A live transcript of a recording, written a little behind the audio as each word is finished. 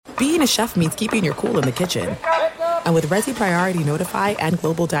being a chef means keeping your cool in the kitchen. And with Resi Priority Notify and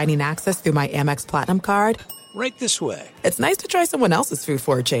Global Dining Access through my Amex Platinum card, right this way. It's nice to try someone else's food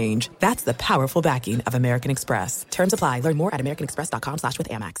for a change. That's the powerful backing of American Express. Terms apply. Learn more at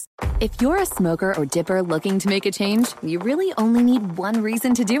americanexpress.com/withAmex. If you're a smoker or dipper looking to make a change, you really only need one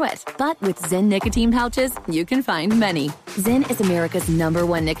reason to do it. But with Zyn nicotine pouches, you can find many. Zyn is America's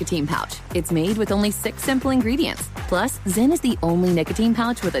 #1 nicotine pouch. It's made with only 6 simple ingredients. Plus, Zyn is the only nicotine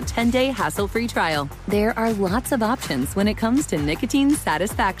pouch with a 10-day hassle-free trial. There are lots of options when it comes to nicotine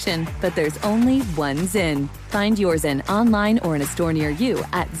satisfaction, but there's only one Zyn. Find your Zyn online or in a store near you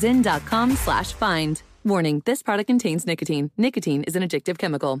at zyn.com/find. Warning, this product contains nicotine. Nicotine is an addictive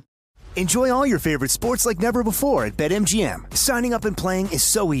chemical. Enjoy all your favorite sports like never before at BetMGM. Signing up and playing is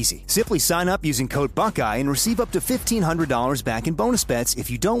so easy. Simply sign up using code Buckeye and receive up to $1,500 back in bonus bets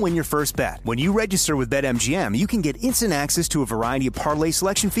if you don't win your first bet. When you register with BetMGM, you can get instant access to a variety of parlay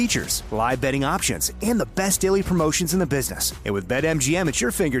selection features, live betting options, and the best daily promotions in the business. And with BetMGM at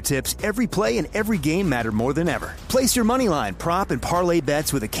your fingertips, every play and every game matter more than ever. Place your moneyline, prop, and parlay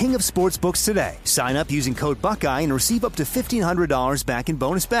bets with the king of sportsbooks today. Sign up using code Buckeye and receive up to $1,500 back in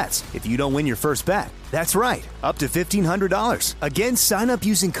bonus bets if you don't win your first bet. That's right, up to $1,500. Again, sign up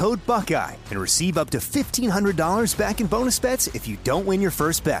using code Buckeye and receive up to $1,500 back in bonus bets if you don't win your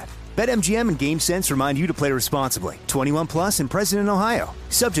first bet. BetMGM and GameSense remind you to play responsibly. 21 plus and present in Ohio.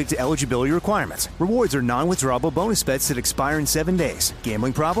 Subject to eligibility requirements. Rewards are non-withdrawable bonus bets that expire in 7 days.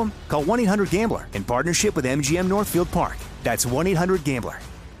 Gambling problem? Call 1-800-GAMBLER in partnership with MGM Northfield Park. That's 1-800-GAMBLER.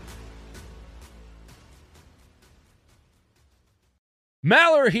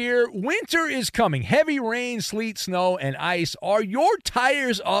 Maller here. Winter is coming. Heavy rain, sleet, snow, and ice. Are your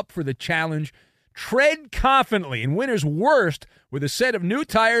tires up for the challenge? Tread confidently in winter's worst with a set of new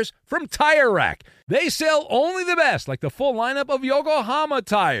tires from Tire Rack. They sell only the best, like the full lineup of Yokohama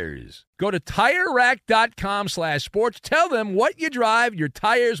tires. Go to TireRack.com/sports. Tell them what you drive. Your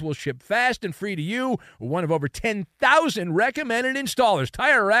tires will ship fast and free to you. One of over 10,000 recommended installers.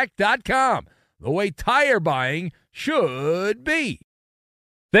 TireRack.com. The way tire buying should be.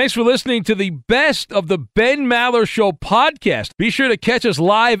 Thanks for listening to the Best of the Ben Maller Show podcast. Be sure to catch us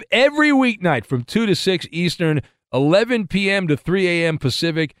live every weeknight from 2 to 6 Eastern, 11 p.m. to 3 a.m.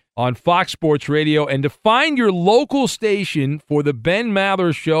 Pacific on Fox Sports Radio. And to find your local station for the Ben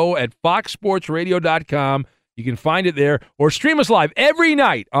Maller Show at foxsportsradio.com, you can find it there, or stream us live every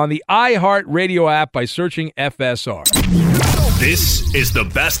night on the iHeartRadio app by searching FSR. This is the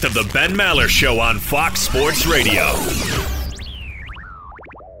Best of the Ben Maller Show on Fox Sports Radio.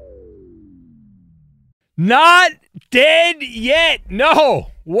 Not dead yet.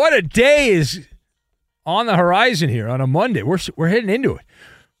 No. What a day is on the horizon here on a Monday. We're heading into it.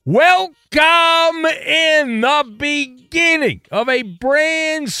 Welcome in the beginning of a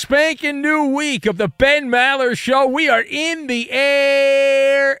brand spanking new week of the Ben Maller Show. We are in the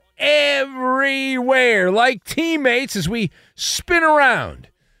air everywhere like teammates as we spin around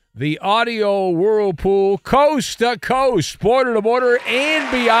the audio whirlpool, coast to coast, border to border, and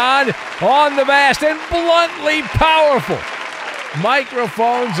beyond on the vast and bluntly powerful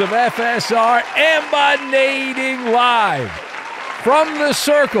microphones of FSR, emanating live from the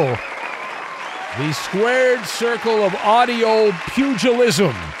circle, the squared circle of audio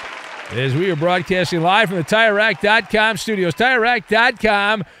pugilism, as we are broadcasting live from the TireRack.com studios.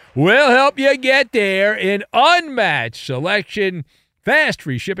 TireRack.com will help you get there in unmatched selection, fast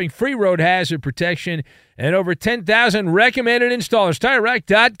free shipping, free road hazard protection, and over 10,000 recommended installers.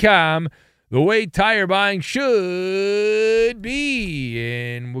 TireRack.com, the way tire buying should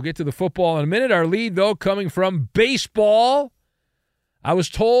be. And we'll get to the football in a minute. Our lead, though, coming from baseball. I was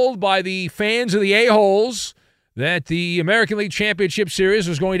told by the fans of the A-holes that the American League Championship Series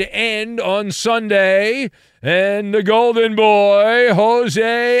was going to end on Sunday, and the Golden Boy,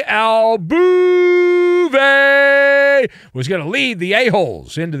 Jose Altuve, was going to lead the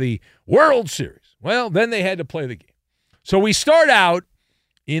A-holes into the World Series. Well, then they had to play the game. So we start out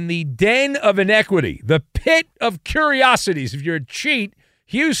in the den of inequity, the pit of curiosities, if you're a cheat,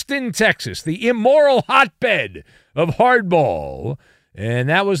 Houston, Texas, the immoral hotbed of hardball. And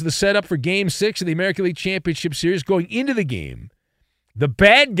that was the setup for Game 6 of the American League Championship Series. Going into the game, the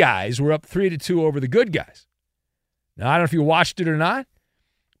bad guys were up 3-2 over the good guys. Now, I don't know if you watched it or not.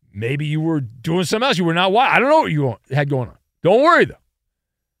 Maybe you were doing something else. You were not watching. I don't know what you had going on. Don't worry, though.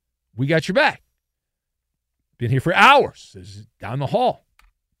 We got your back. Been here for hours. This is down the hall.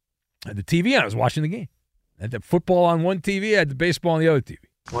 I had the TV on. I was watching the game. I had the football on one TV. I had the baseball on the other TV.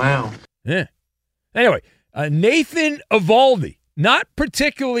 Wow. Yeah. Anyway, Nathan Eovaldi. Not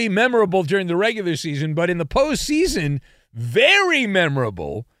particularly memorable during the regular season, but in the postseason, very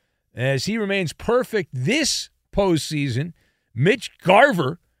memorable as he remains perfect this postseason. Mitch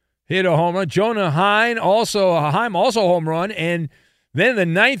Garver hit a home run. Jonah Heim also a home run. And then the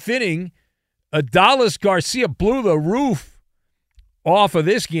ninth inning, Adolis Garcia blew the roof off of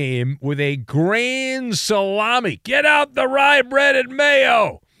this game with a grand salami. Get out the rye bread and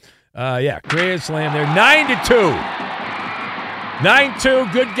mayo. Grand slam there. 9-2.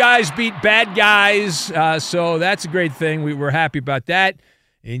 9-2. Good guys beat bad guys. So that's a great thing. We were happy about that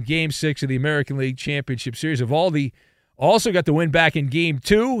in Game 6 of the American League Championship Series. Evaldi also got the win back in Game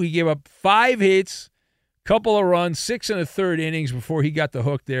 2. He gave up 5 hits, couple of runs, 6 1/3 innings before he got the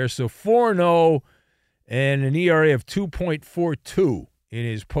hook there. So 4-0 and an ERA of 2.42 in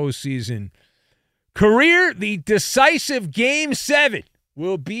his postseason career. The decisive Game 7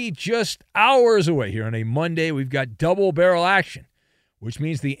 will be just hours away here on a Monday. We've got double barrel action, which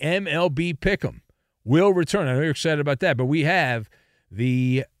means the MLB Pick'em will return. I know you're excited about that, but we have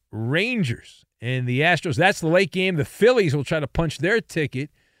the Rangers and the Astros. That's the late game. The Phillies will try to punch their ticket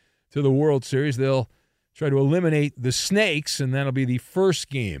to the World Series. They'll try to eliminate the Snakes, and that'll be the first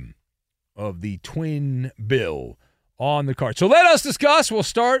game of the Twin Bill on the card. So let us discuss. We'll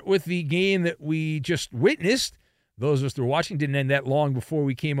start with the game that we just witnessed. Those of us that were watching, didn't end that long before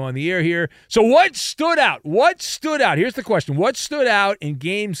we came on the air here. So what stood out? What stood out? Here's the question. What stood out in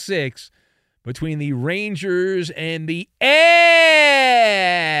Game 6 between the Rangers and the Astros?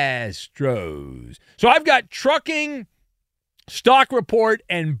 So I've got trucking, stock report,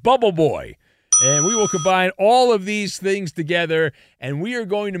 and Bubble Boy. And we will combine all of these things together, and we are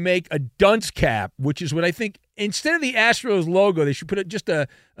going to make a dunce cap, which is what I think, instead of the Astros logo, they should put just a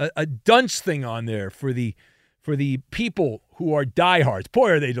dunce thing on there for the people who are diehards.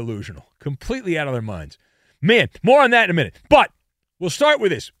 Boy, are they delusional. Completely out of their minds. Man, more on that in a minute. But we'll start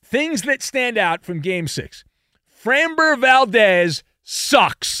with this. Things that stand out from Game 6. Framber Valdez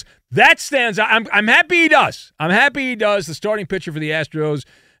sucks. That stands out. I'm happy he does. I'm happy he does, the starting pitcher for the Astros,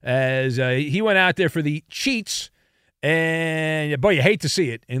 as he went out there for the Cheats. And, boy, you hate to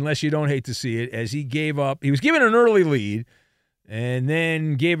see it, unless you don't hate to see it, as he gave up. He was given an early lead and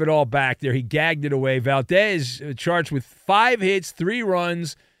then gave it all back there. He gagged it away. Valdez charged with 5 hits, 3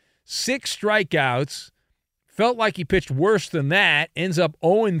 runs, 6 strikeouts. Felt like he pitched worse than that. Ends up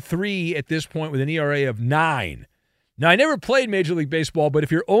 0-3 at this point with an ERA of 9. Now, I never played Major League Baseball, but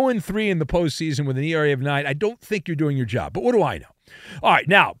if you're 0-3 in the postseason with an ERA of 9, I don't think you're doing your job. But what do I know? All right,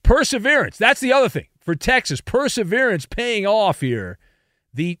 now, perseverance. That's the other thing for Texas. Perseverance paying off here.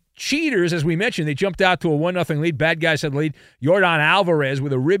 The cheaters, as we mentioned, they jumped out to a 1-0 lead. Bad guys had the lead. Yordan Alvarez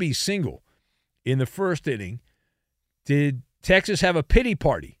with a ribby single in the first inning. Did Texas have a pity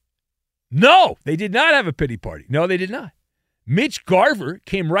party? No, they did not have a pity party. No, they did not. Mitch Garver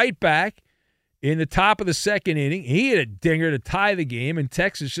came right back in the top of the second inning. He had a dinger to tie the game, and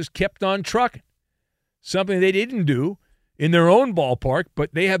Texas just kept on trucking. Something they didn't do in their own ballpark,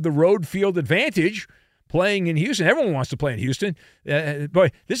 but they have the road field advantage playing in Houston. Everyone wants to play in Houston.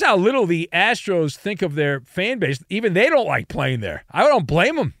 Boy, this is how little the Astros think of their fan base. Even they don't like playing there. I don't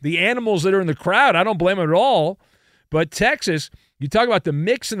blame them. The animals that are in the crowd, I don't blame them at all. But Texas, you talk about the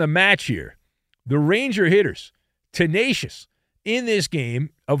mix and the match here. The Ranger hitters, tenacious in this game.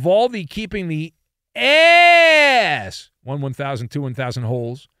 Evaldi keeping the ass 1,000, 2,000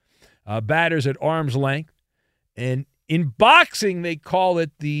 holes. Batters at arm's length. And in boxing, they call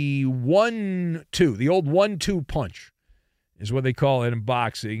it the 1-2. The old 1-2 punch is what they call it in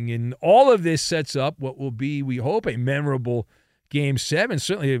boxing. And all of this sets up what will be, we hope, a memorable Game 7.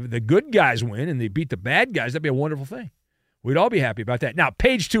 Certainly if the good guys win and they beat the bad guys, that'd be a wonderful thing. We'd all be happy about that. Now,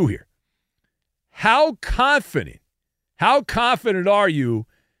 page 2 here. How confident are you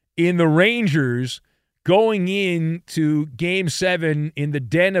in the Rangers going into Game 7 in the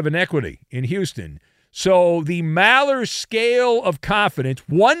den of inequity in Houston? So the Maller scale of confidence,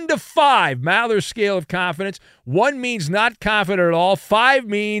 1 to 5, Maller scale of confidence. 1 means not confident at all. 5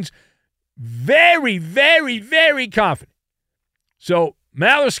 means very, very, very confident. So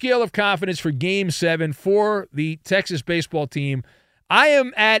Maller scale of confidence for Game 7 for the Texas baseball team. I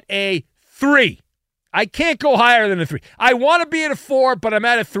am at a 3. I can't go higher than a 3. I want to be at a 4, but I'm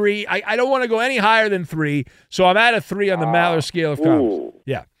at a 3. I don't want to go any higher than 3, so I'm at a 3 on the Maller scale of confidence.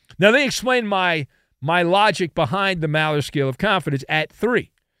 Yeah. Now, they explain my logic behind the Maller scale of confidence at 3.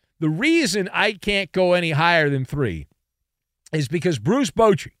 The reason I can't go any higher than 3 is because Bruce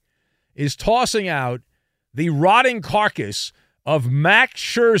Bochy is tossing out the rotting carcass of Max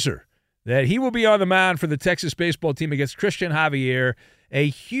Scherzer, that he will be on the mound for the Texas baseball team against Christian Javier. A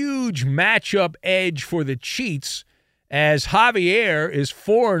huge matchup edge for the Cheats, as Javier is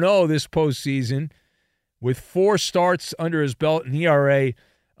 4-0 this postseason with 4 starts under his belt, an ERA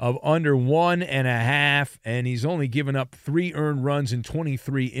of under 1.5, and he's only given up 3 earned runs in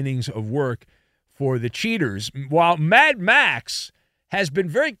 23 innings of work for the Cheaters, while Mad Max has been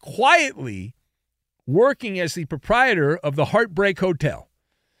very quietly working as the proprietor of the Heartbreak Hotel.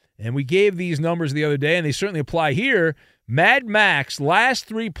 And we gave these numbers the other day, and they certainly apply here. Mad Max, last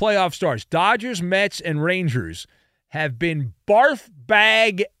 3 playoff starts, Dodgers, Mets, and Rangers, have been barf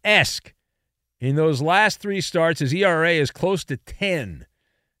bag-esque. In those last 3 starts, his ERA is close to 10.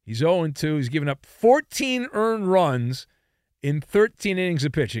 He's 0-2. He's given up 14 earned runs in 13 innings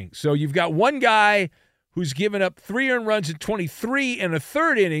of pitching. So you've got one guy who's given up 3 earned runs in 23 and a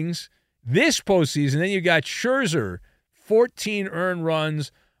third innings this postseason. Then you got Scherzer, 14 earned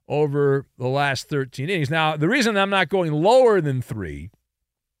runs over the last 13 innings. Now, the reason I'm not going lower than 3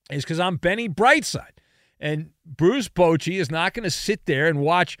 is because I'm Benny Brightside. And Bruce Bochy is not going to sit there and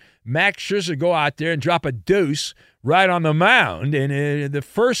watch Max Scherzer go out there and drop a deuce right on the mound. And the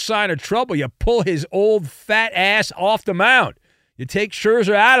first sign of trouble, you pull his old fat ass off the mound. You take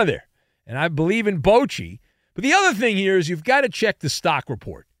Scherzer out of there. And I believe in Bochy. But the other thing here is you've got to check the stock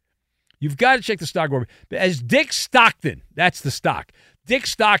report. You've got to check the stock report. As Dick Stockton, that's the stock. Dick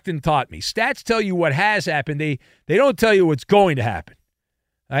Stockton taught me. Stats tell you what has happened. They don't tell you what's going to happen.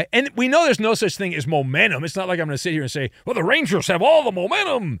 And we know there's no such thing as momentum. It's not like I'm going to sit here and say, well, the Rangers have all the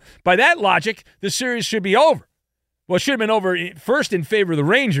momentum. By that logic, the series should be over. Well, it should have been over first in favor of the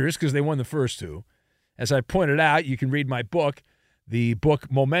Rangers because they won the first 2. As I pointed out, you can read my book, the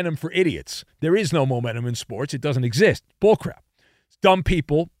book Momentum for Idiots. There is no momentum in sports. It doesn't exist. Bullcrap. Dumb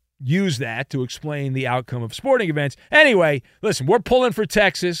people use that to explain the outcome of sporting events. Anyway, listen, we're pulling for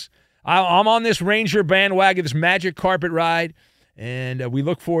Texas. I'm on this Ranger bandwagon, this magic carpet ride. And we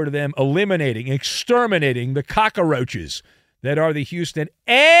look forward to them exterminating the cockroaches that are the Houston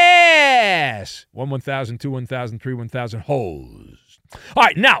ass. 1,000, 2, 1,000, 3, 1,000 holes. All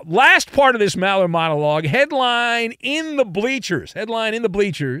right, now, last part of this Maller monologue, headline in the bleachers.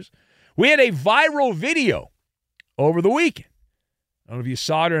 We had a viral video over the weekend. I don't know if you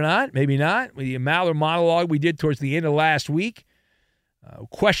saw it or not, maybe not. The Maller monologue we did towards the end of last week,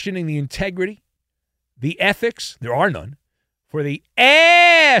 questioning the integrity, the ethics, there are none, for the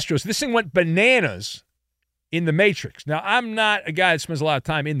Astros. This thing went bananas in the Matrix. Now, I'm not a guy that spends a lot of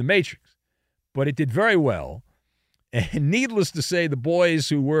time in the Matrix, but it did very well. And needless to say, the boys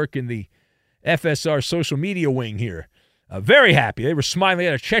who work in the FSR social media wing here, very happy. They were smiling. They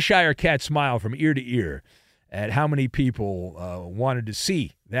had a Cheshire cat smile from ear to ear at how many people wanted to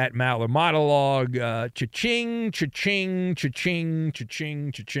see that Maller monologue. Cha-ching, cha-ching, cha-ching,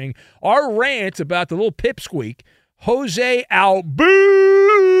 cha-ching, cha-ching. Our rant about the little pipsqueak, Jose Altuve.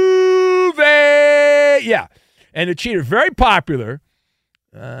 Yeah. And the Cheater, very popular.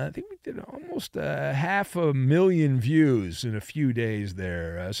 I think we did almost 500,000 views in a few days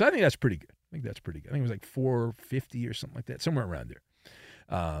there. So I think that's pretty good. I think it was like 450 or something like that, somewhere around there.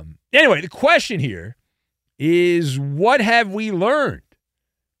 Anyway, the question here is, what have we learned?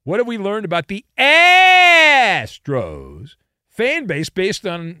 What have we learned about the Astros fan base based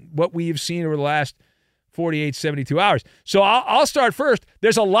on what we have seen over the last 48, 72 hours. So I'll start first.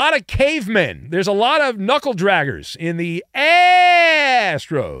 There's a lot of cavemen. There's a lot of knuckle draggers in the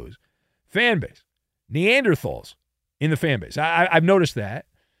Astros fan base. Neanderthals in the fan base. I've noticed that.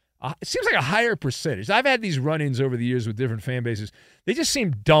 It seems like a higher percentage. I've had these run-ins over the years with different fan bases. They just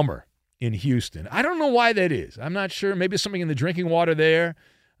seem dumber in Houston. I don't know why that is. I'm not sure. Maybe it's something in the drinking water there.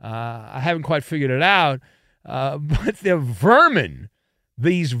 I haven't quite figured it out. But the vermin,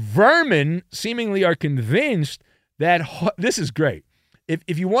 these vermin seemingly are convinced that this is great.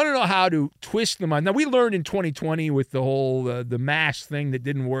 If you want to know how to twist them on, now we learned in 2020 with the whole the mask thing that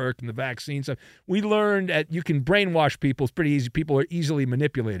didn't work and the vaccine stuff, we learned that you can brainwash people. It's pretty easy. People are easily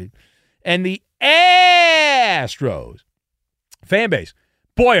manipulated. And the Astros fan base,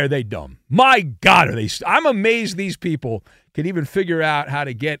 boy, are they dumb. My God, are they. I'm amazed these people can even figure out how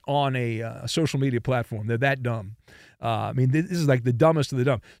to get on a social media platform. They're that dumb. I mean, this is like the dumbest of the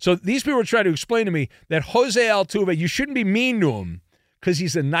dumb. So these people are trying to explain to me that Jose Altuve, you shouldn't be mean to him because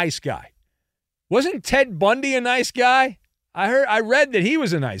he's a nice guy. Wasn't Ted Bundy a nice guy? I read that he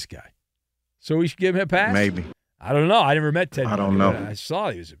was a nice guy. So we should give him a pass? Maybe. I don't know. I never met Ted Bundy. I don't know. I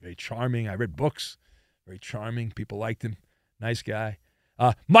saw he was very charming. I read books. Very charming. People liked him. Nice guy.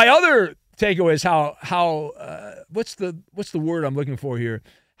 My other takeaway is how what's the word I'm looking for here?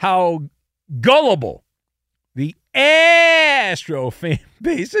 How gullible the Astro fan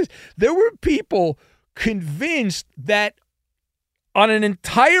base is. There were people convinced that on an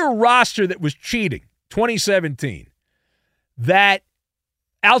entire roster that was cheating, 2017, that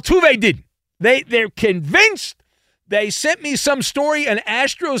Altuve didn't. They're convinced They sent me some story an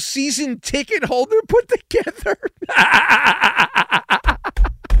Astros season ticket holder put together.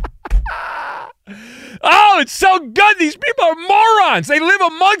 Oh, it's so good. These people are morons. They live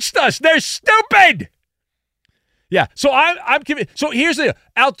amongst us. They're stupid. Yeah, so I'm convinced. So here's the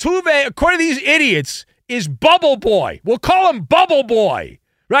Altuve, according to these idiots, is Bubble Boy. We'll call him Bubble Boy,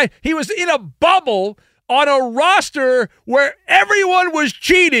 right? He was in a bubble on a roster where everyone was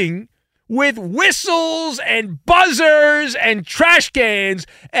cheating with whistles and buzzers and trash cans,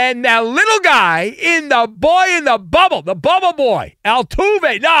 and that little guy in the bubble, the Bubble Boy,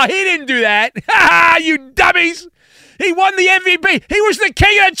 Altuve. No, he didn't do that. Ha ha, you dummies. He won the MVP. He was the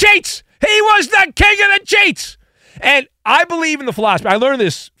king of the cheats. He was the king of the cheats. And I believe in the philosophy. I learned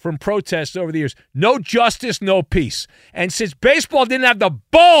this from protests over the years. No justice, no peace. And since baseball didn't have the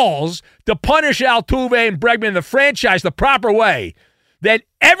balls to punish Altuve and Bregman in the franchise the proper way, then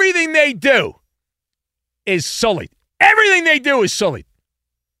everything they do is sullied. Everything they do is sullied.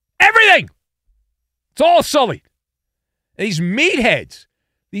 Everything. It's all sullied. And these meatheads,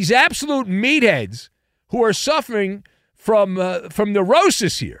 these absolute meatheads who are suffering from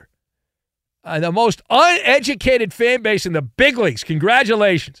neurosis here, the most uneducated fan base in the big leagues.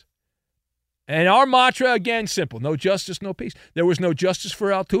 Congratulations. And our mantra, again, simple. No justice, no peace. There was no justice for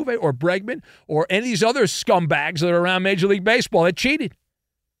Altuve or Bregman or any of these other scumbags that are around Major League Baseball that cheated.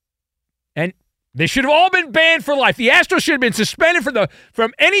 And they should have all been banned for life. The Astros should have been suspended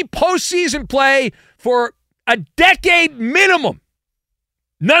from any postseason play for a decade minimum.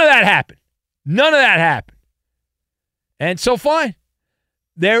 None of that happened. None of that happened. And so fine.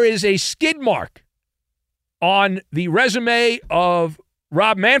 There is a skid mark on the resume of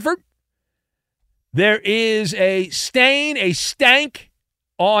Rob Manfred. There is a stain, a stank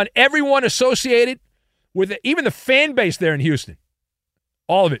on everyone associated with it, even the fan base there in Houston.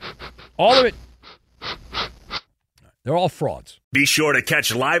 All of it. All of it. They're all frauds. Be sure to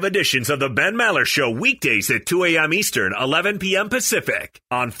catch live editions of the Ben Maller Show weekdays at 2 a.m. Eastern, 11 p.m. Pacific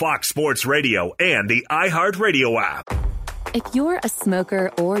on Fox Sports Radio and the iHeartRadio app. If you're a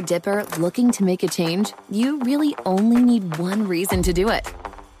smoker or dipper looking to make a change, you really only need one reason to do it.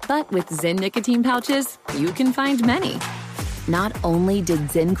 But with Zyn nicotine pouches, you can find many. Not only did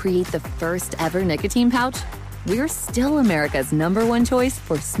Zyn create the first ever nicotine pouch, we're still America's #1 choice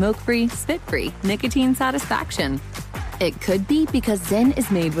for smoke-free, spit-free nicotine satisfaction. It could be because Zyn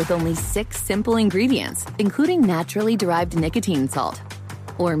is made with only 6 simple ingredients, including naturally derived nicotine salt.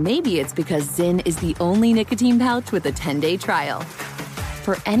 Or maybe it's because Zyn is the only nicotine pouch with a 10-day trial.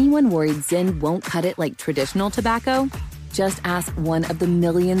 For anyone worried Zyn won't cut it like traditional tobacco, just ask one of the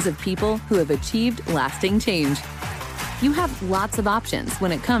millions of people who have achieved lasting change. You have lots of options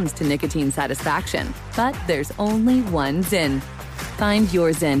when it comes to nicotine satisfaction, but there's only one Zyn. Find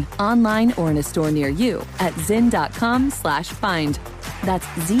your Zyn online or in a store near you at zyn.com/find. That's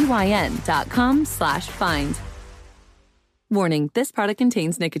ZYN.com/find. Warning, this product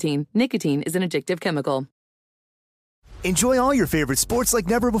contains nicotine. Nicotine is an addictive chemical. Enjoy all your favorite sports like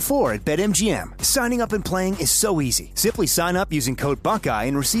never before at BetMGM. Signing up and playing is so easy. Simply sign up using code Buckeye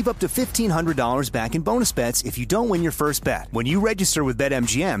and receive up to $1,500 back in bonus bets if you don't win your first bet. When you register with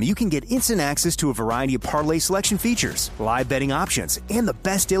BetMGM, you can get instant access to a variety of parlay selection features, live betting options, and the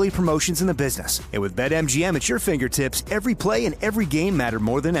best daily promotions in the business. And with BetMGM at your fingertips, every play and every game matter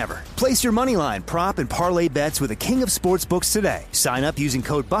more than ever. Place your moneyline, prop, and parlay bets with the king of sportsbooks today. Sign up using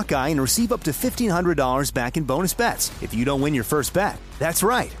code Buckeye and receive up to $1,500 back in bonus bets if you don't win your first bet. That's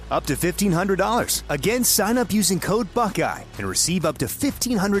right, up to $1,500. Again, sign up using code Buckeye and receive up to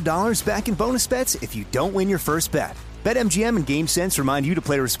 $1,500 back in bonus bets if you don't win your first bet. BetMGM and GameSense remind you to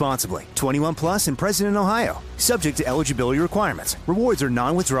play responsibly. 21 plus and present in Ohio. Subject to eligibility requirements. Rewards are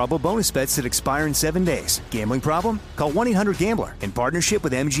non-withdrawable bonus bets that expire in 7 days. Gambling problem? Call 1-800-GAMBLER in partnership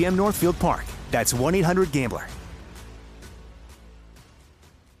with MGM Northfield Park. That's 1-800-GAMBLER.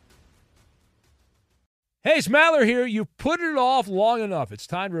 Hey, it's Maller here. You've put it off long enough. It's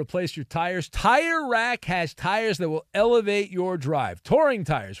time to replace your tires. Tire Rack has tires that will elevate your drive. Touring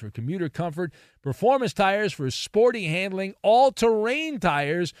tires for commuter comfort, performance tires for sporty handling, all-terrain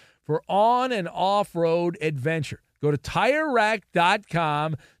tires for on- and off-road adventure. Go to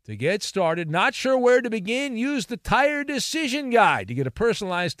TireRack.com to get started. Not sure where to begin? Use the Tire Decision Guide to get a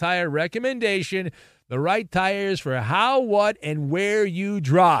personalized tire recommendation. The right tires for how, what, and where you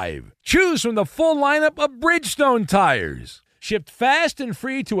drive. Choose from the full lineup of Bridgestone tires. Shipped fast and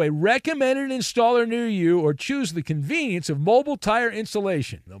free to a recommended installer near you, or choose the convenience of mobile tire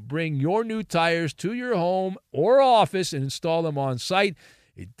installation. They'll bring your new tires to your home or office and install them on site.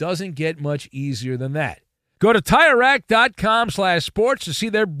 It doesn't get much easier than that. Go to TireRack.com/sports to see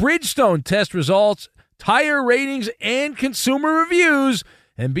their Bridgestone test results. tire ratings, and consumer reviews.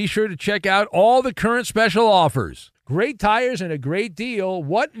 And be sure to check out all the current special offers. Great tires and a great deal.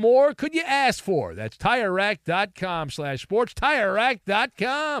 What more could you ask for? That's TireRack.com/sports.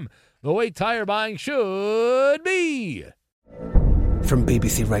 TireRack.com. The way tire buying should be. From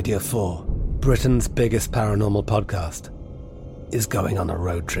BBC Radio 4, Britain's biggest paranormal podcast is going on a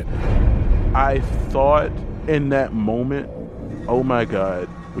road trip. I thought in that moment, oh my God,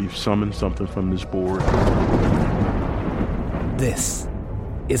 we've summoned something from this board. This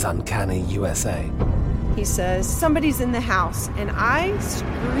is Uncanny USA. He says, somebody's in the house, and I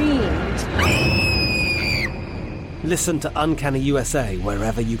screamed. Listen to Uncanny USA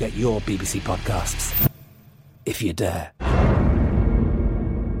wherever you get your BBC podcasts, if you dare.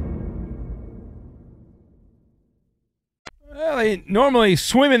 Well, they normally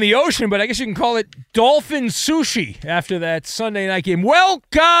swim in the ocean, but I guess you can call it dolphin sushi after that Sunday night game.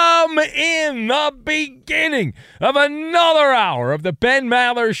 Welcome in the beginning of another hour of the Ben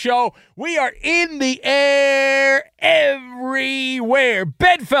Maller Show. We are in the air everywhere.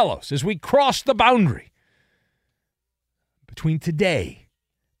 Bedfellows, as we cross the boundary between today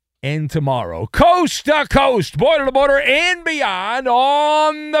and tomorrow, coast to coast, border to border, and beyond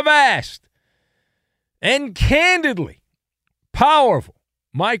on the vast and candidly powerful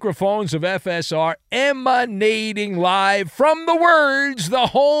microphones of FSR, emanating live from the words, the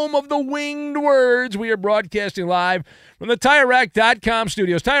home of the winged words. We are broadcasting live from the TireRack.com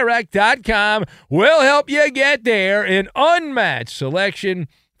studios. TireRack.com will help you get there. An unmatched selection,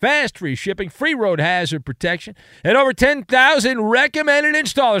 fast free shipping, free road hazard protection, and over 10,000 recommended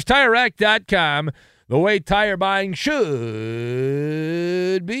installers. TireRack.com, the way tire buying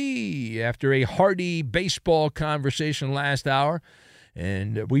should be. After a hearty baseball conversation last hour,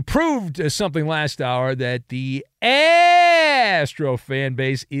 and we proved something last hour, that the Astro fan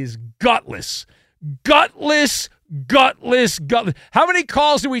base is gutless. Gutless. How many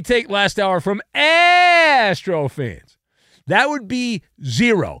calls did we take last hour from Astro fans? That would be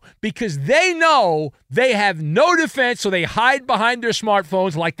zero, because they know they have no defense, so they hide behind their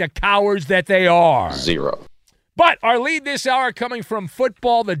smartphones like the cowards that they are. Zero. But our lead this hour coming from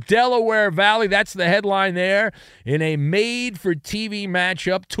football, the Delaware Valley. That's the headline there. In a made-for-TV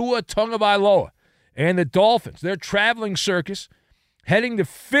matchup, Tua Tagovailoa and the Dolphins, their traveling circus, heading to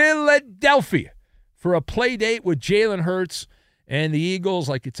Philadelphia for a play date with Jalen Hurts and the Eagles,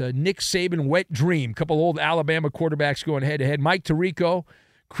 like it's a Nick Saban wet dream. Couple old Alabama quarterbacks going head-to-head. Mike Tirico,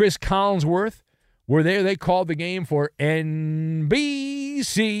 Chris Collinsworth were there. They called the game for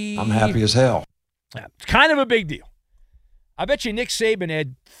NBC. I'm happy as hell. Yeah, it's kind of a big deal. I bet you Nick Saban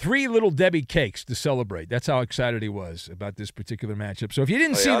had 3 Little Debbie cakes to celebrate. That's how excited he was about this particular matchup. So if you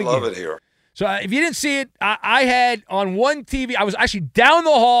didn't see the game, I love it here. So if you didn't see it, I had on one TV, I was actually down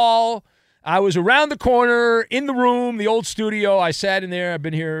the hall. I was around the corner in the room, the old studio. I sat in there. I've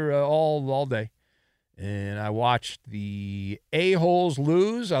been here all day. And I watched the A-holes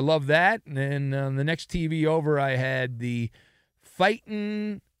lose. I love that. And then on the next TV over, I had the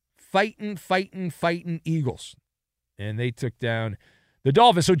fighting Eagles. And they took down the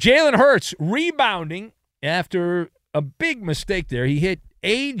Dolphins. So Jalen Hurts rebounding after a big mistake there. He hit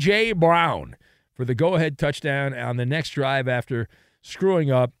A.J. Brown for the go-ahead touchdown on the next drive after screwing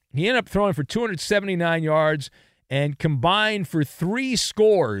up. He ended up throwing for 279 yards and combined for 3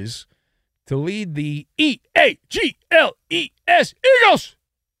 scores to lead the E-A-G-L-E-S Eagles.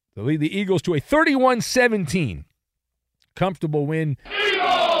 To lead the Eagles to a 31-17 comfortable win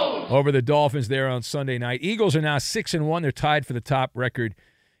over the Dolphins there on Sunday night. Eagles are now 6-1. They're tied for the top record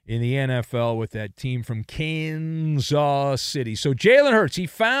in the NFL with that team from Kansas City. So Jalen Hurts, he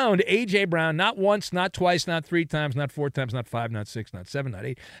found A.J. Brown not once, not twice, not 3 times, not 4 times, not 5, not 6, not 7, not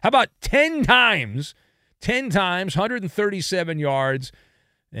 8. How about 10 times? 10 times, 137 yards.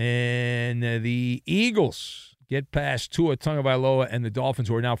 And the Eagles get past Tua Tagovailoa and the Dolphins,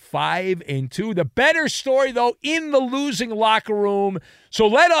 who are now 5-2. The better story, though, in the losing locker room. So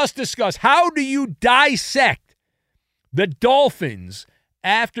let us discuss, how do you dissect the Dolphins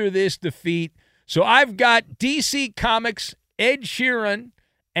after this defeat? So I've got DC Comics, Ed Sheeran,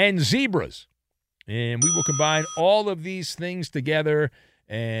 and Zebras. And we will combine all of these things together,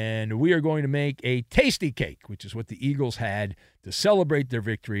 and we are going to make a tasty cake, which is what the Eagles had to celebrate their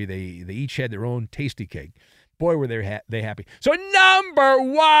victory. They each had their own tasty cake. Boy, were they happy. So number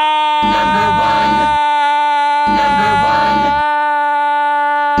one.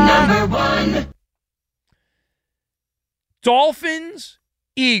 Dolphins,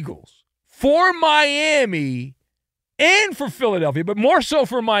 Eagles, for Miami and for Philadelphia, but more so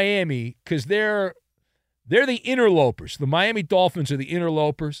for Miami because they're the interlopers. The Miami Dolphins are the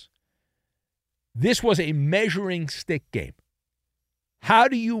interlopers. this was a measuring stick game. How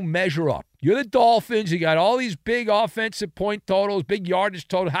do you measure up? You're the Dolphins. You got all these big offensive point totals, big yardage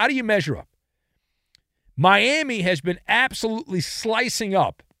totals. How do you measure up? Miami has been absolutely slicing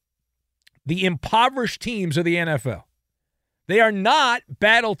up the impoverished teams of the NFL. They are not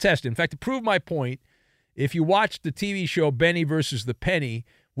battle-tested. In fact, to prove my point, if you watch the TV show Benny versus the Penny,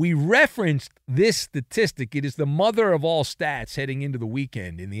 we referenced this statistic. It is the mother of all stats heading into the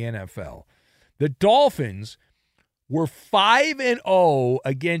weekend in the NFL. The Dolphins were 5-0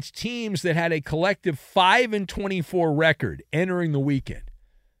 against teams that had a collective 5-24 record entering the weekend.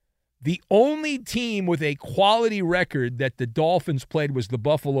 The only team with a quality record that the Dolphins played was the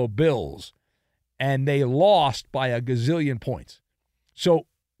Buffalo Bills, and they lost by a gazillion points. So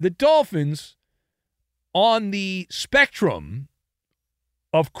the Dolphins, on the spectrum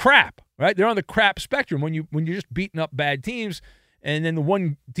of crap, right? They're on the crap spectrum. When you're just beating up bad teams, and then the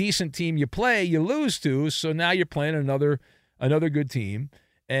one decent team you play, you lose to. So now you're playing another good team.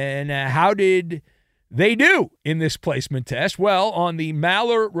 And how did they do in this placement test? Well, on the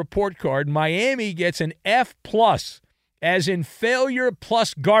Maller report card, Miami gets an F+, as in failure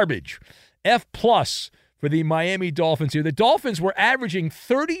plus garbage. F+ for the Miami Dolphins here. The Dolphins were averaging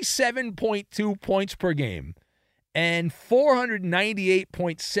 37.2 points per game and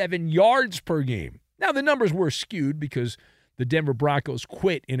 498.7 yards per game. Now, the numbers were skewed because the Denver Broncos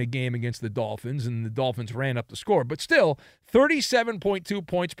quit in a game against the Dolphins, and the Dolphins ran up the score. But still, 37.2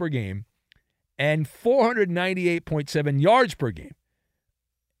 points per game and 498.7 yards per game.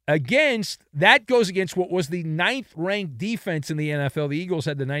 That goes against what was the 9th-ranked defense in the NFL. The Eagles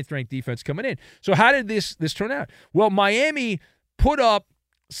had the 9th-ranked defense coming in. So how did this turn out? Well, Miami put up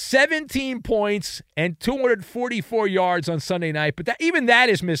 17 points and 244 yards on Sunday night, but even that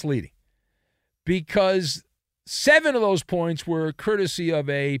is misleading because 7 of those points were courtesy of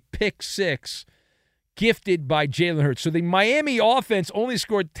a pick six gifted by Jalen Hurts. So the Miami offense only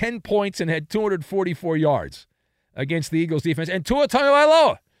scored 10 points and had 244 yards against the Eagles defense. And Tua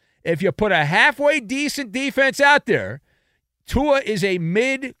Tagovailoa, if you put a halfway decent defense out there, Tua is a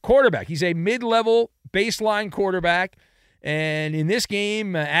mid-quarterback. He's a mid-level baseline quarterback. And in this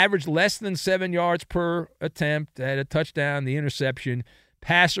game, averaged less than 7 yards per attempt, had a touchdown, the interception,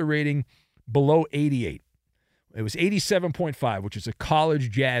 passer rating below 88. It was 87.5, which is a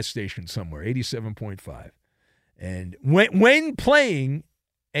college jazz station somewhere, 87.5. And when playing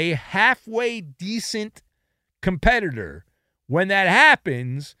a halfway decent competitor, when that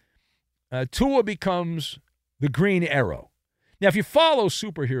happens, Tua becomes the Green Arrow. Now, if you follow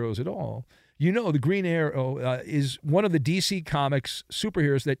superheroes at all, you know the Green Arrow is one of the DC Comics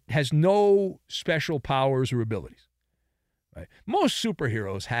superheroes that has no special powers or abilities. Right? Most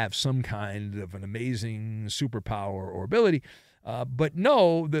superheroes have some kind of an amazing superpower or ability, but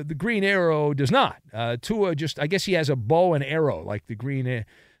no, the Green Arrow does not. Tua I guess he has a bow and arrow, like the Green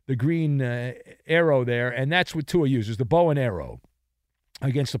Arrow there, and that's what Tua uses, the bow and arrow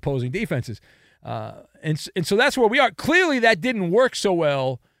against opposing defenses. And so that's where we are. Clearly that didn't work so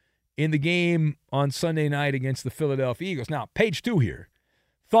well in the game on Sunday night against the Philadelphia Eagles. Now, page 2 here.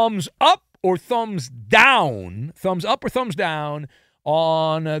 Thumbs up or thumbs down? Thumbs up or thumbs down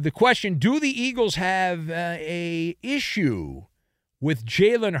on the question, do the Eagles have a issue with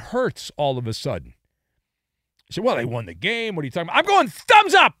Jalen Hurts all of a sudden? You say, well, they won the game. What are you talking about? I'm going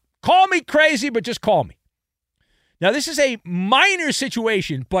thumbs up. Call me crazy, but just call me. Now, this is a minor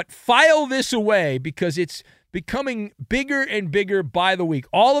situation, but file this away because it's becoming bigger and bigger by the week.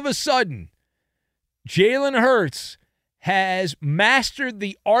 All of a sudden, Jalen Hurts has mastered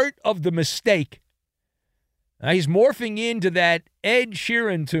the art of the mistake. Now, he's morphing into that Ed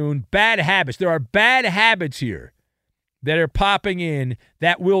Sheeran tune, Bad Habits. There are bad habits here that are popping in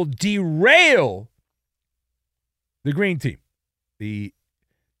that will derail the green team, the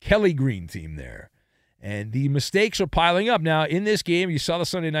Kelly Green team there. And the mistakes are piling up. Now, in this game, you saw the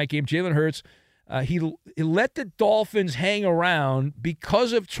Sunday night game, Jalen Hurts, he let the Dolphins hang around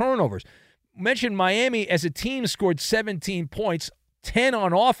because of turnovers. Mentioned Miami as a team scored 17 points, 10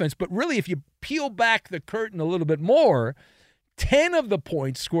 on offense, but really if you peel back the curtain a little bit more, 10 of the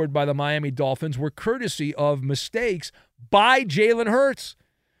points scored by the Miami Dolphins were courtesy of mistakes by Jalen Hurts.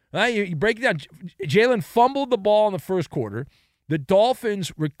 You break it down. Jalen fumbled the ball in the first quarter. The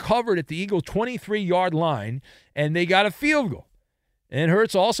Dolphins recovered at the Eagles' 23-yard line, and they got a field goal. And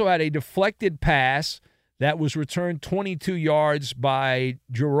Hurts also had a deflected pass that was returned 22 yards by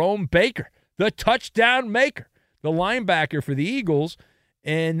Jerome Baker, the touchdown maker, the linebacker for the Eagles,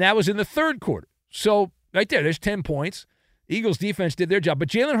 and that was in the third quarter. So right there's 10 points. Eagles defense did their job. But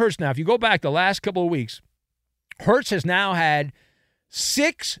Jalen Hurts now, if you go back the last couple of weeks, Hurts has now had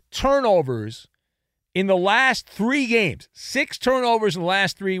 6 turnovers in the last 3 games, 6 turnovers in the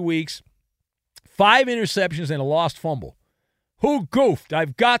last 3 weeks, 5 interceptions and a lost fumble. Who goofed?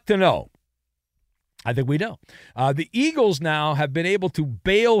 I've got to know. I think we know. The Eagles now have been able to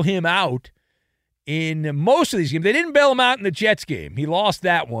bail him out in most of these games. They didn't bail him out in the Jets game. He lost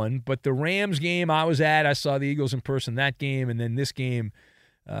that one. But the Rams game I was at, I saw the Eagles in person that game. And then this game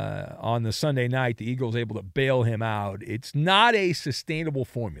on the Sunday night, the Eagles able to bail him out. It's not a sustainable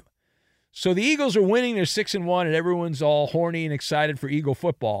formula. So the Eagles are winning. They're 6-1, and everyone's all horny and excited for Eagle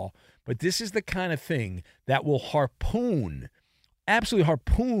football. But this is the kind of thing that will absolutely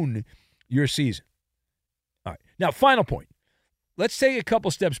harpoon your season. All right. Now, final point. Let's take a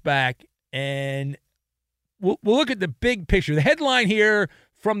couple steps back, and we'll look at the big picture. The headline here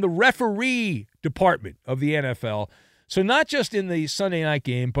from the referee department of the NFL. So not just in the Sunday night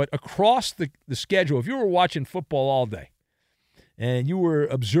game, but across the schedule. If you were watching football all day and you were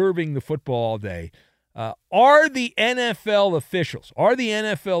observing the football all day, are the NFL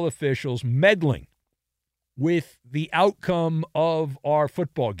officials meddling with the outcome of our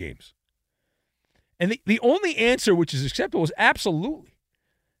football games? And the only answer which is acceptable is absolutely.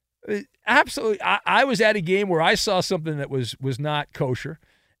 Absolutely. I was at a game where I saw something that was not kosher.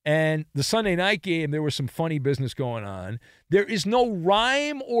 And the Sunday night game, there was some funny business going on. There is no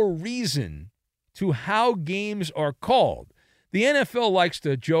rhyme or reason to how games are called. The NFL likes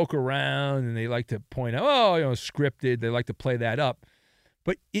to joke around and they like to point out, scripted. They like to play that up.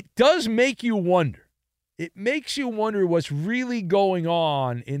 But it does make you wonder. It makes you wonder what's really going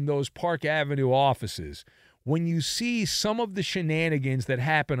on in those Park Avenue offices when you see some of the shenanigans that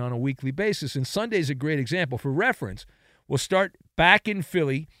happen on a weekly basis. And Sunday's a great example. For reference, we'll start back in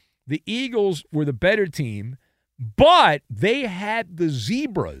Philly. The Eagles were the better team, but they had the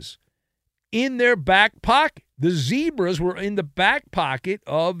Zebras in their back pocket. The Zebras were in the back pocket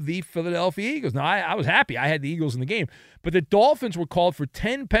of the Philadelphia Eagles. Now, I was happy. I had the Eagles in the game. But the Dolphins were called for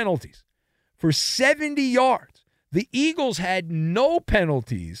 10 penalties for 70 yards. The Eagles had no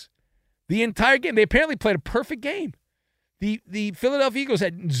penalties the entire game. They apparently played a perfect game. The Philadelphia Eagles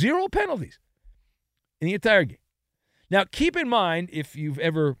had 0 penalties in the entire game. Now, keep in mind, if you've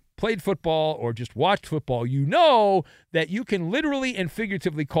ever played football or just watched football, you know that you can literally and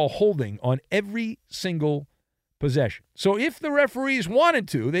figuratively call holding on every single possession. So if the referees wanted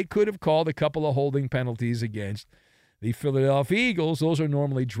to, they could have called a couple of holding penalties against the Philadelphia Eagles. Those are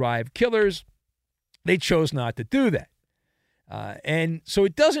normally drive killers. They chose not to do that. And so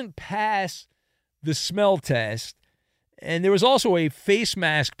it doesn't pass the smell test. And there was also a face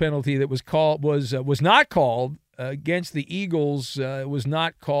mask penalty that was not called against the Eagles. It was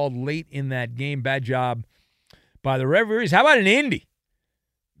not called late in that game. Bad job by the referees. How about an Indy?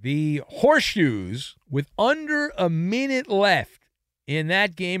 The Horseshoes, with under a minute left in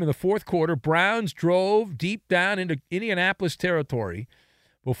that game in the fourth quarter, Browns drove deep down into Indianapolis territory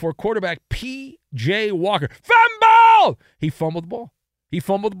before quarterback P.J. Walker. Fumble! He fumbled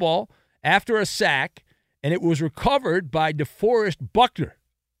the ball after a sack, and it was recovered by DeForest Buckner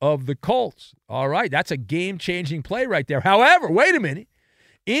of the Colts. All right, that's a game-changing play right there. However, wait a minute.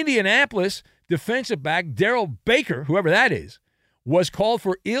 Indianapolis defensive back Darrell Baker, whoever that is, was called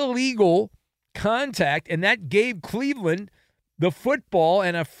for illegal contact, and that gave Cleveland the football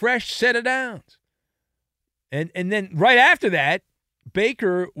and a fresh set of downs. And then right after that,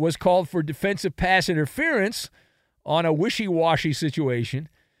 Baker was called for defensive pass interference on a wishy-washy situation.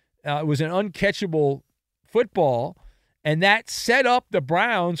 It was an uncatchable football, and that set up the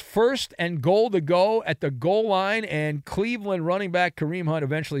Browns 1st and goal to go at the goal line, and Cleveland running back Kareem Hunt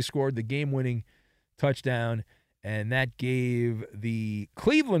eventually scored the game-winning touchdown, and that gave the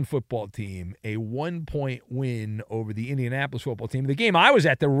Cleveland football team a 1-point win over the Indianapolis football team. The game I was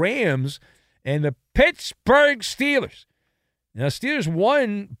at, the Rams and the Pittsburgh Steelers. Now, Steelers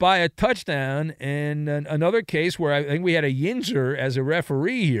won by a touchdown, and another case where I think we had a Yinzer as a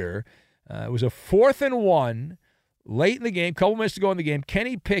referee here. It was a 4th and 1 late in the game, couple minutes to go in the game.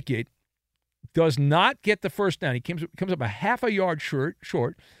 Kenny Pickett does not get the first down. He comes up a half a yard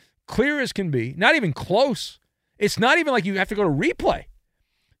short, clear as can be, not even close. It's not even like you have to go to replay,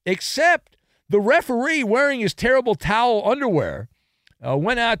 except the referee wearing his terrible towel underwear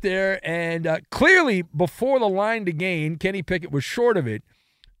went out there and clearly before the line to gain, Kenny Pickett was short of it,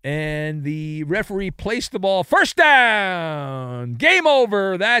 and the referee placed the ball, first down, game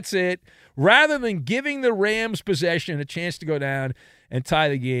over, that's it, rather than giving the Rams possession a chance to go down and tie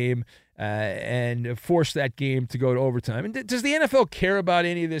the game and force that game to go to overtime. And does the NFL care about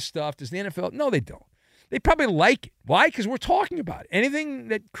any of this stuff? Does the NFL? No, they don't. They probably like it. Why? Because we're talking about it. Anything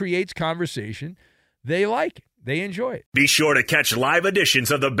that creates conversation, they like it. they enjoy it. Be sure to catch live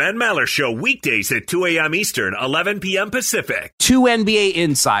editions of the Ben Maller Show weekdays at 2 a.m. Eastern, 11 p.m. Pacific. Two NBA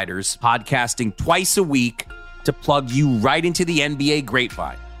insiders podcasting twice a week to plug you right into the NBA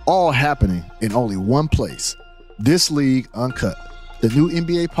grapevine. All happening in only one place. This League Uncut, the new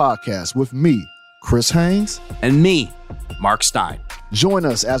NBA podcast with me, Chris Haynes, and me, Mark Stein. Join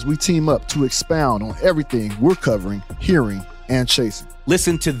us as we team up to expound on everything we're covering, hearing, and chasing.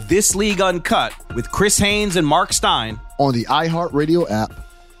 Listen to This League Uncut with Chris Haynes and Mark Stein on the iHeartRadio app,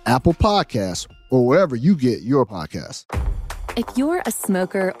 Apple Podcasts, or wherever you get your podcasts. If you're a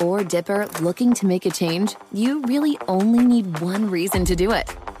smoker or dipper looking to make a change, you really only need one reason to do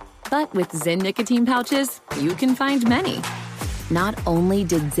it. But with Zyn nicotine pouches, you can find many. Not only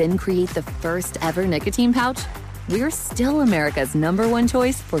did Zyn create the first ever nicotine pouch, we're still America's #1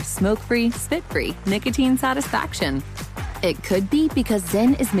 choice for smoke-free, spit-free nicotine satisfaction. It could be because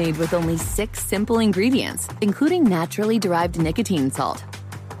Zyn is made with only 6 simple ingredients, including naturally derived nicotine salt.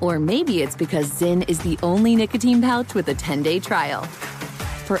 Or maybe it's because Zyn is the only nicotine pouch with a 10-day trial.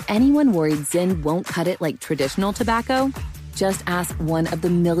 For anyone worried Zyn won't cut it like traditional tobacco, just ask one of the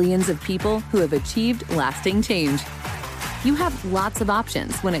millions of people who have achieved lasting change. You have lots of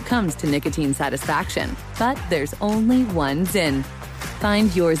options when it comes to nicotine satisfaction, but there's only one Zyn.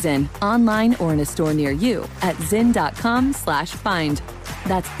 Find your Zyn online or in a store near you at zyn.com/find.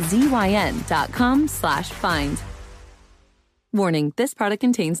 That's ZYN.com/find. Warning, this product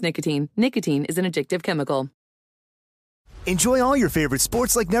contains nicotine. Nicotine is an addictive chemical. Enjoy all your favorite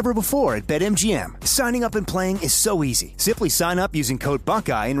sports like never before at BetMGM. Signing up and playing is so easy. Simply sign up using code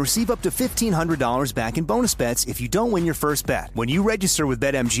Buckeye and receive up to $1,500 back in bonus bets if you don't win your first bet. When you register with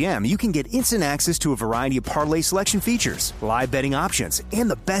BetMGM, you can get instant access to a variety of parlay selection features, live betting options, and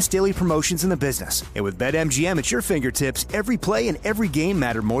the best daily promotions in the business. And with BetMGM at your fingertips, every play and every game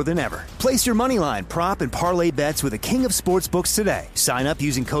matter more than ever. Place your moneyline, prop, and parlay bets with the king of sportsbooks today. Sign up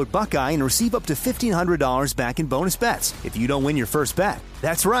using code Buckeye and receive up to $1,500 back in bonus bets if you don't win your first bet.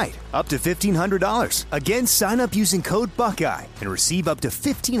 That's right, up to $1,500. Again, sign up using code Buckeye and receive up to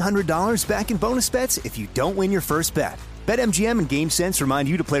 $1,500 back in bonus bets if you don't win your first bet. BetMGM and GameSense remind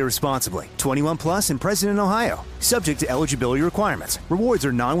you to play responsibly. 21 plus and present in Ohio. Subject to eligibility requirements. Rewards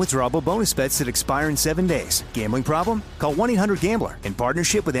are non-withdrawable bonus bets that expire in 7 days. Gambling problem? Call 1-800-GAMBLER in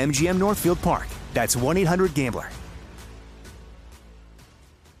partnership with MGM Northfield Park. That's 1-800-GAMBLER.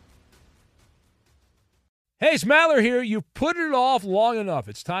 Hey, it's Maller here. You've put it off long enough.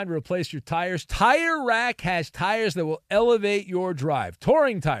 It's time to replace your tires. Tire Rack has tires that will elevate your drive.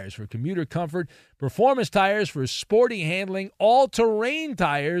 Touring tires for commuter comfort, performance tires for sporty handling, all-terrain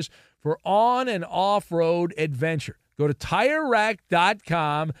tires for on- and off-road adventure. Go to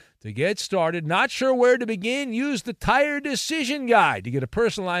TireRack.com to get started. Not sure where to begin? Use the Tire Decision Guide to get a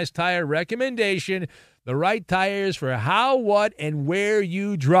personalized tire recommendation. The right tires for how, what, and where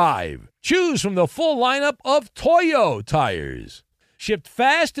you drive. Choose from the full lineup of Toyo tires. Shipped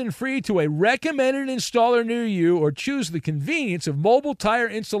fast and free to a recommended installer near you, or choose the convenience of mobile tire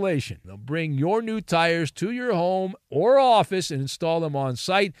installation. They'll bring your new tires to your home or office and install them on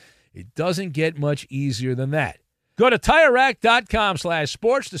site. It doesn't get much easier than that. Go to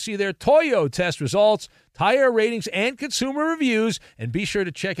TireRack.com/sports to see their Toyo test results, tire ratings, and consumer reviews, and be sure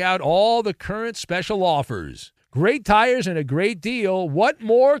to check out all the current special offers. Great tires and a great deal. What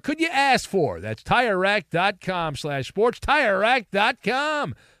more could you ask for? That's TireRack.com/sports.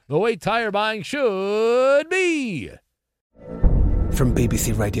 TireRack.com, the way tire buying should be. From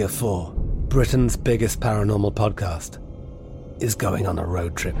BBC Radio 4, Britain's biggest paranormal podcast is going on a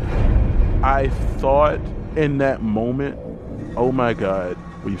road trip. I thought in that moment, oh my God,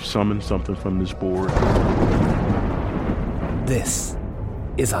 we've summoned something from this board. This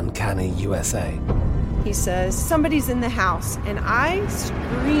is Uncanny USA. He says, somebody's in the house, and I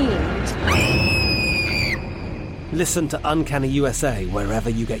screamed. Listen to Uncanny USA wherever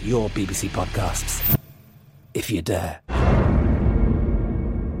you get your BBC podcasts, if you dare.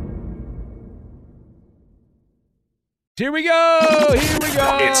 Here we go! Here we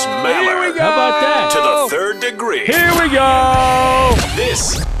go! It's Maller. Here we go! How about that? To the third degree. Here we go!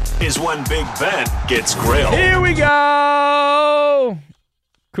 This is when Big Ben gets grilled. Here we go!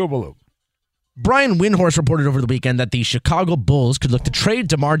 Kubaloo. Brian Windhorst reported over the weekend that the Chicago Bulls could look to trade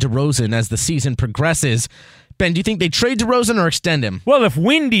DeMar DeRozan as the season progresses. Ben, do you think they trade DeRozan or extend him? Well, if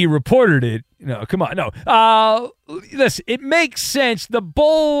Windy reported it, no, come on, no. Listen, it makes sense. The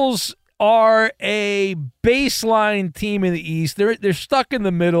Bulls are a baseline team in the East. They're stuck in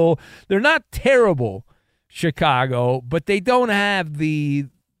the middle. They're not terrible, Chicago, but they don't have the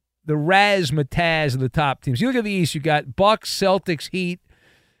razzmatazz of the top teams. You look at the East, you got Bucks, Celtics, Heat,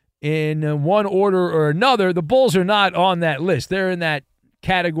 in one order or another. The Bulls are not on that list. They're in that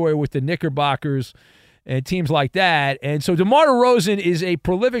category with the Knickerbockers and teams like that. And so DeMar DeRozan is a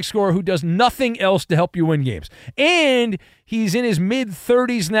prolific scorer who does nothing else to help you win games. And he's in his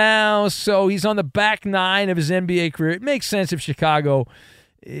mid-30s now, so he's on the back nine of his NBA career. It makes sense if Chicago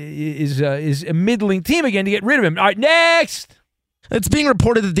is a middling team again to get rid of him. All right, next! It's being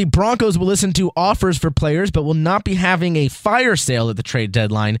reported that the Broncos will listen to offers for players, but will not be having a fire sale at the trade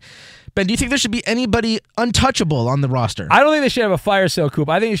deadline. Ben, do you think there should be anybody untouchable on the roster? I don't think they should have a fire sale, Coop.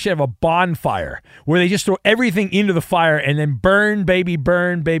 I think they should have a bonfire where they just throw everything into the fire and then burn, baby,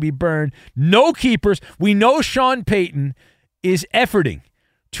 burn, baby, burn. No keepers. We know Sean Payton is efforting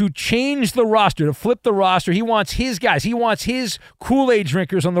to change the roster, to flip the roster. He wants his guys. He wants his Kool-Aid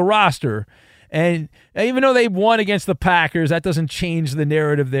drinkers on the roster. And even though they won against the Packers, that doesn't change the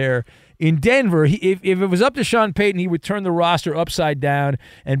narrative there. In Denver, if it was up to Sean Payton, he would turn the roster upside down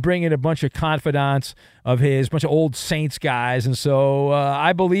and bring in a bunch of confidants of his, a bunch of old Saints guys. And so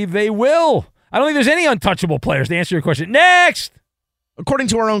I believe they will. I don't think there's any untouchable players, to answer your question. Next! According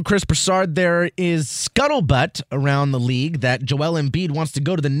to our own Chris Broussard, there is scuttlebutt around the league that Joel Embiid wants to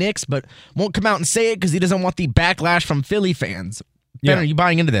go to the Knicks, but won't come out and say it because he doesn't want the backlash from Philly fans. Ben, are you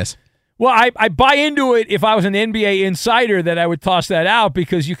buying into this? Well, I buy into it if I was an NBA insider that I would toss that out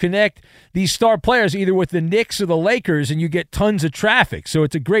because you connect these star players either with the Knicks or the Lakers and you get tons of traffic. So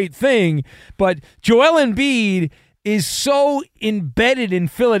it's a great thing. But Joel Embiid is so embedded in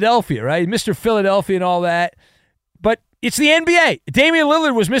Philadelphia, right? Mr. Philadelphia and all that. But it's the NBA. Damian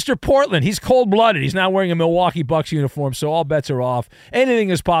Lillard was Mr. Portland. He's cold-blooded. He's now wearing a Milwaukee Bucks uniform, so all bets are off. Anything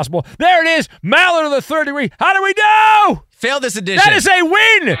is possible. There it is. Mallard of the third degree. How do we do? Failed this edition. That is a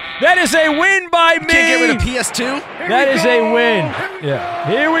win. That is a win by me. Can't get rid of PS2? That is a win. Yeah.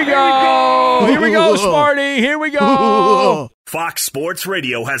 Here we go. Here we go, Smarty. Here we go. Fox Sports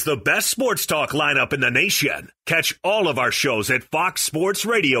Radio has the best sports talk lineup in the nation. Catch all of our shows at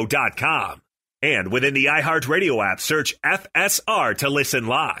foxsportsradio.com. And within the iHeartRadio app, search FSR to listen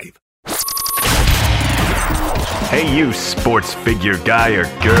live. Hey, you sports figure guy or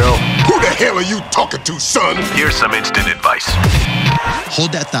girl. Who the hell are you talking to, son? Here's some instant advice.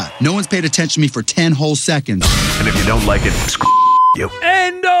 Hold that thought. No one's paid attention to me for 10 whole seconds. And if you don't like it, screw you.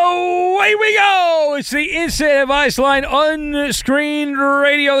 And away we go. It's the Instant Advice Line unscreened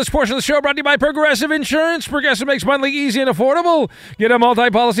radio. This portion of the show brought to you by Progressive Insurance. Progressive makes bundling easy and affordable. Get a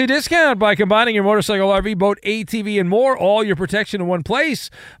multi-policy discount by combining your motorcycle, RV, boat, ATV, and more. All your protection in one place.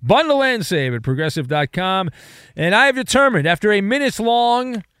 Bundle and save at Progressive.com. And I have determined, after a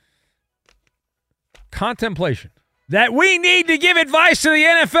minutes-long contemplation, that we need to give advice to the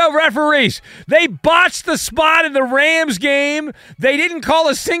NFL referees. They botched the spot in the Rams game. They didn't call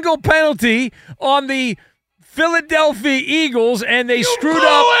a single penalty on the Philadelphia Eagles, and they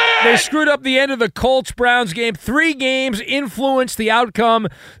screwed up the end of the Colts-Browns game. 3 games influenced the outcome.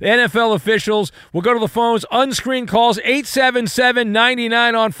 The NFL officials will go to the phones. Unscreened calls,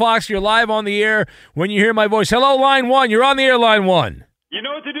 877-99 on Fox. You're live on the air when you hear my voice. Hello, line 1. You're on the air, line 1. You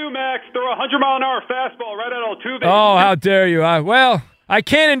know what to do, Max. Throw a 100-mile-an-hour fastball right at Altuve. Oh, how dare you. Well, I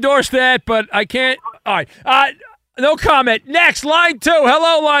can't endorse that, but I can't. All right. No comment. Next, line 2.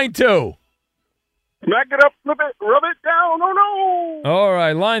 Hello, line 2. Smack it up, flip it, rub it down. Oh, no. All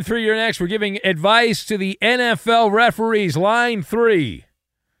right. Line 3, you're next. We're giving advice to the NFL referees. Line 3.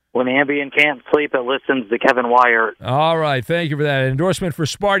 When Ambien can't sleep, it listens to Kevin Wire. All right. Thank you for that. Endorsement for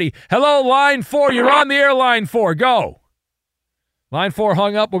Sparty. Hello, line 4. You're on the air, line 4. Go. Line 4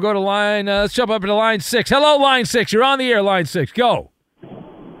 hung up. We'll go to line, let's jump up into line 6. Hello, line 6. You're on the air, line 6. Go.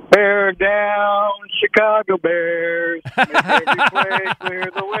 Bear down, Chicago Bears. Make every play clear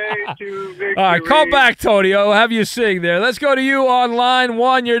the way to victory. All right, call back, Tony. I'll have you sing there. Let's go to you on line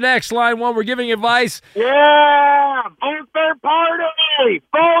 1. You're next, line 1. We're giving advice. Yeah, both third party.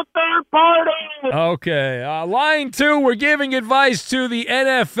 Both third party. Okay, line 2. We're giving advice to the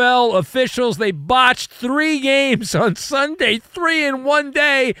NFL officials. They botched 3 games on Sunday, 3 in one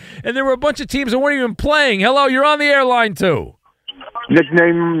day, and there were a bunch of teams that weren't even playing. Hello, you're on the air, line 2.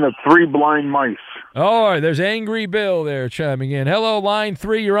 Nickname the 3 blind mice. All right, there's Angry Bill there chiming in. Hello, line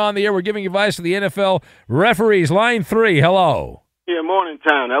 3, you're on the air. We're giving advice to the NFL referees. Line 3, hello. Yeah, morning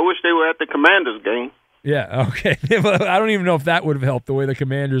time. I wish they were at the Commanders game. Yeah, okay. I don't even know if that would have helped the way the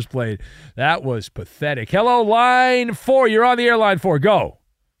Commanders played. That was pathetic. Hello, line 4, you're on the air, line 4. Go.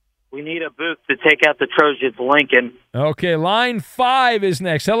 We need a booth to take out the Trojans, Lincoln. Okay, line 5 is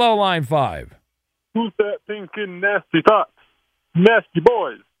next. Hello, line 5. Who's that thinking nasty thoughts? Nasty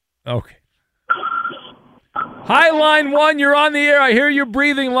boys. Okay. Hi, line 1. You're on the air. I hear you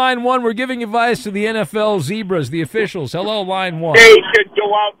breathing, line 1. We're giving advice to the NFL Zebras, the officials. Hello, line 1. They should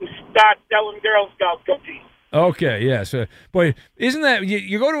go out and start selling Girl Scout cookies. Okay, yeah. So, boy, isn't that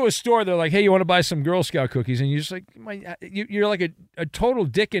you go to a store? They're like, "Hey, you want to buy some Girl Scout cookies?" And you're just like, you're like a total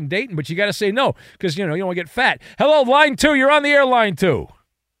dick in Dayton, but you got to say no because you don't want to get fat. Hello, line 2. You're on the air, line 2.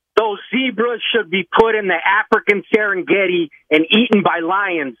 Those zebras should be put in the African Serengeti and eaten by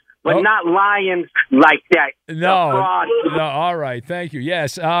lions, but not lions like that. No. All right. Thank you.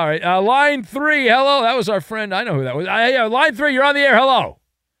 Yes. All right. Line 3. Hello. That was our friend. I know who that was. Line 3. You're on the air. Hello.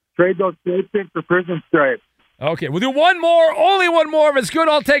 Trade those stripes for prison stripes. Okay, we'll do one more, only one more. If it's good,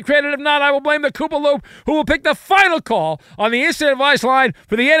 I'll take credit. If not, I will blame the Koopa Loop, who will pick the final call on the instant advice line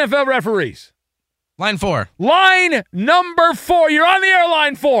for the NFL referees. Line 4. Line number 4. You're on the air,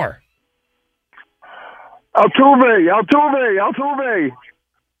 line 4. Altuve.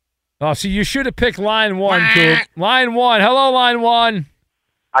 Oh, see, you should have picked line 1, Coop. Line 1. Hello, line 1.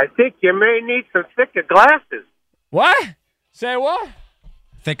 I think you may need some thicker glasses. What? Say what?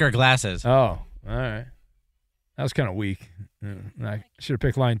 Thicker glasses. Oh, all right. That was kind of weak. I should have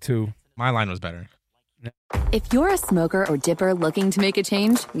picked line 2. My line was better. If you're a smoker or dipper looking to make a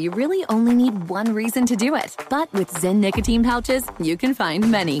change, you really only need one reason to do it. But with Zyn nicotine pouches, you can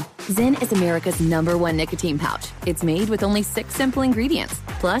find many. Zyn is America's #1 nicotine pouch. It's made with only 6 simple ingredients.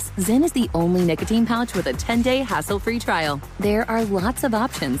 Plus, Zyn is the only nicotine pouch with a 10-day hassle-free trial. There are lots of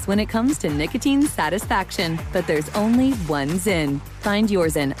options when it comes to nicotine satisfaction, but there's only one Zyn. Find your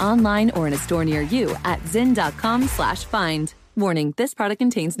Zyn online or in a store near you at zyn.com/find. Warning, this product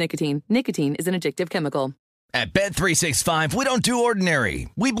contains nicotine. Nicotine is an addictive chemical. At Bet365, we don't do ordinary.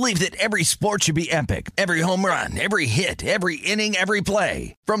 We believe that every sport should be epic. Every home run, every hit, every inning, every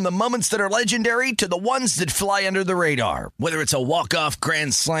play. From the moments that are legendary to the ones that fly under the radar. Whether it's a walk-off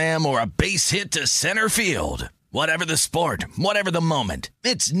grand slam or a base hit to center field. Whatever the sport, whatever the moment,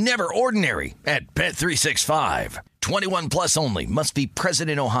 it's never ordinary at Bet365. 21 plus only. Must be present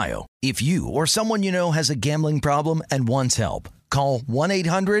in Ohio. If you or someone you know has a gambling problem and wants help, call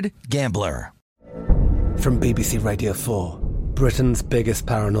 1-800-GAMBLER. From BBC Radio 4, Britain's biggest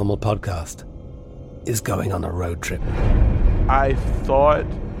paranormal podcast is going on a road trip. I thought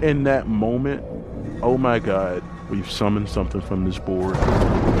in that moment, oh my God, we've summoned something from this board.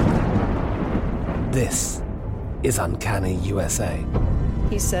 This is Uncanny USA.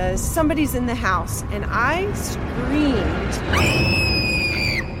 He says, somebody's in the house, and I screamed.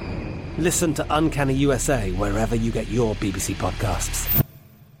 Listen to Uncanny USA wherever you get your BBC podcasts,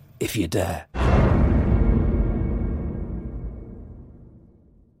 if you dare.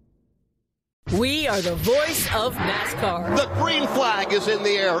 We are the voice of NASCAR. The green flag is in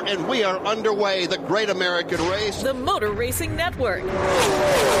the air, and we are underway. The Great American Race. The Motor Racing Network.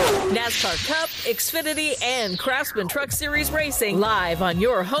 NASCAR Cup, Xfinity, and Craftsman Truck Series Racing live on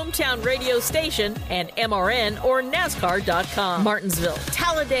your hometown radio station and MRN or NASCAR.com. Martinsville,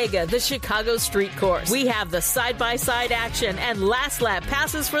 Talladega, the Chicago Street Course. We have the side-by-side action and last lap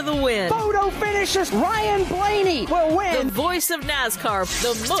passes for the win. Photo finishes. Ryan Blaney will win. The voice of NASCAR,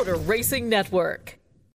 the Motor Racing Network.